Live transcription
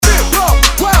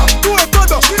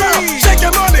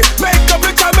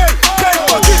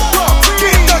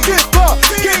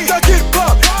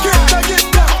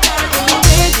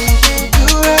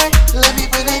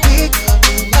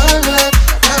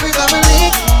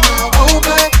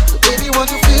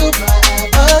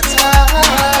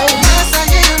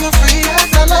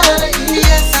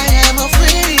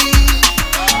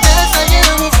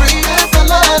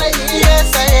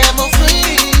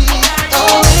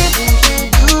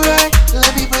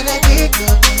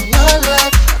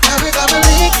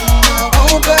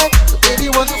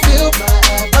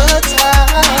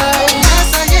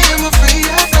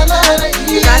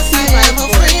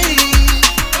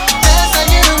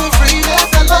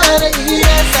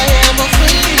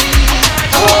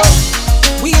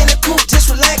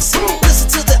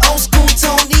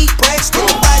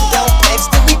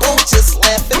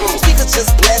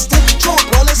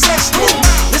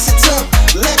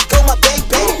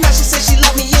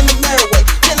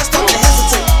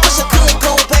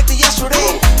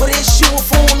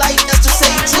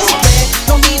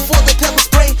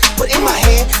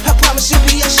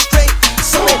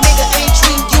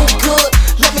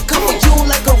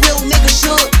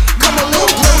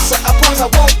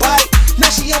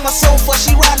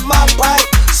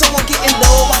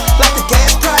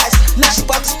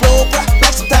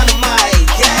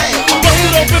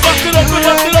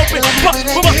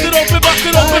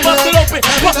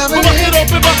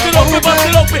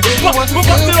bust it open,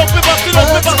 bust it open, bust it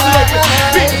open.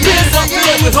 Beat it, bust it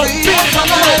open, ho. Beat it,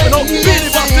 bust it open, ho. Beat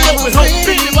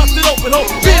it, bust it open, ho.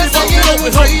 Beat it, bust it open,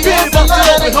 ho. Beat it, bust it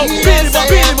open, ho. Beat it,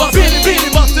 bust it open, ho. Beat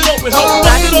it, bust it open, bust it open, ho.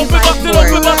 Bust it open, bust it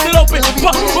open, bust it open.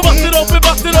 Bust it open,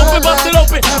 bust it open, bust it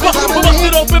open. Bust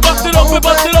it open, bust it open,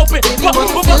 bust it open. Bust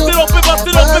it open, bust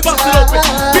it open, bust it open.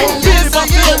 Beat it,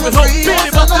 bust it open, ho. Beat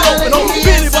it, bust it open, ho.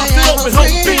 Beat it, bust it open, ho.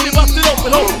 Beat it, bust it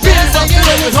open, ho. Beat it, bust it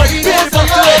open, ho. Beat it, bust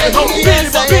it open, ho.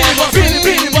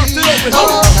 Beat it, bust it open, ho.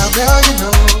 Now girl, you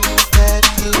know that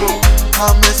you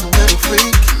are messing with a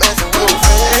freak, messing with a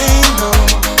freak. Ain't no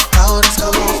how this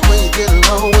goes when you get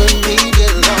along with me, get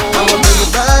along. I'ma make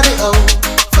your body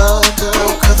over,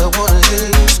 girl, 'cause I wanna hear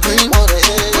you scream, wanna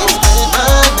hear you say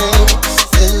my name.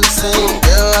 Insane,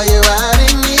 girl, are you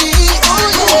riding me? Oh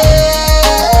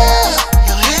yeah.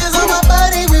 Your hands on my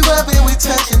body, we rubbing, we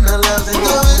touching, I love it,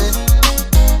 going.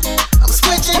 I'm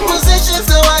switching positions,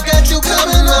 so I got you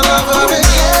coming all over again.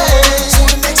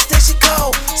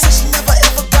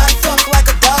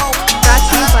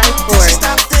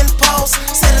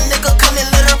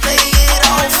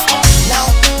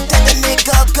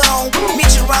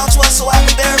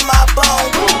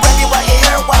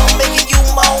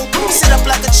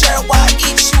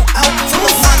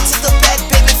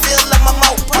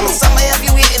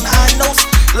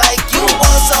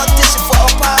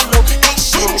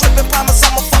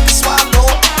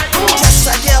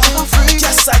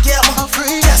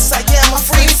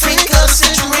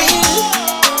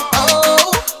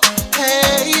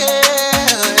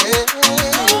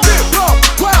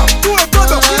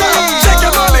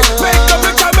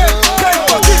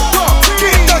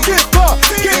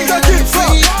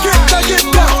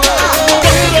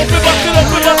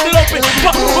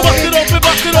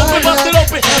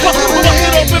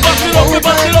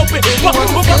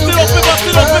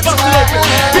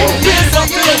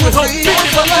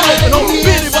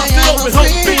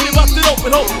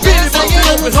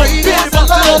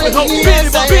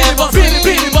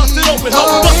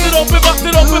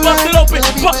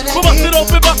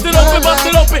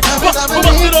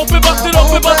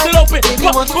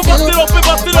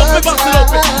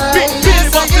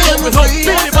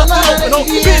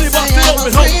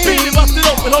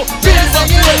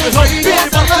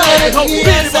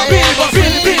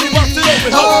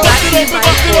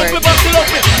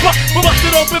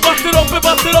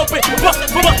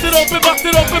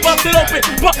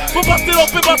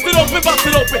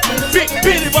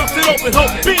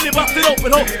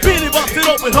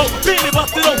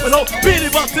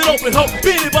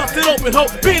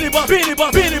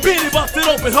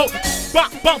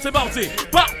 Bouncy, bouncy,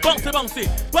 bouncy, bouncy,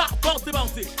 bouncy, bouncy,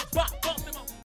 bouncy, bouncy.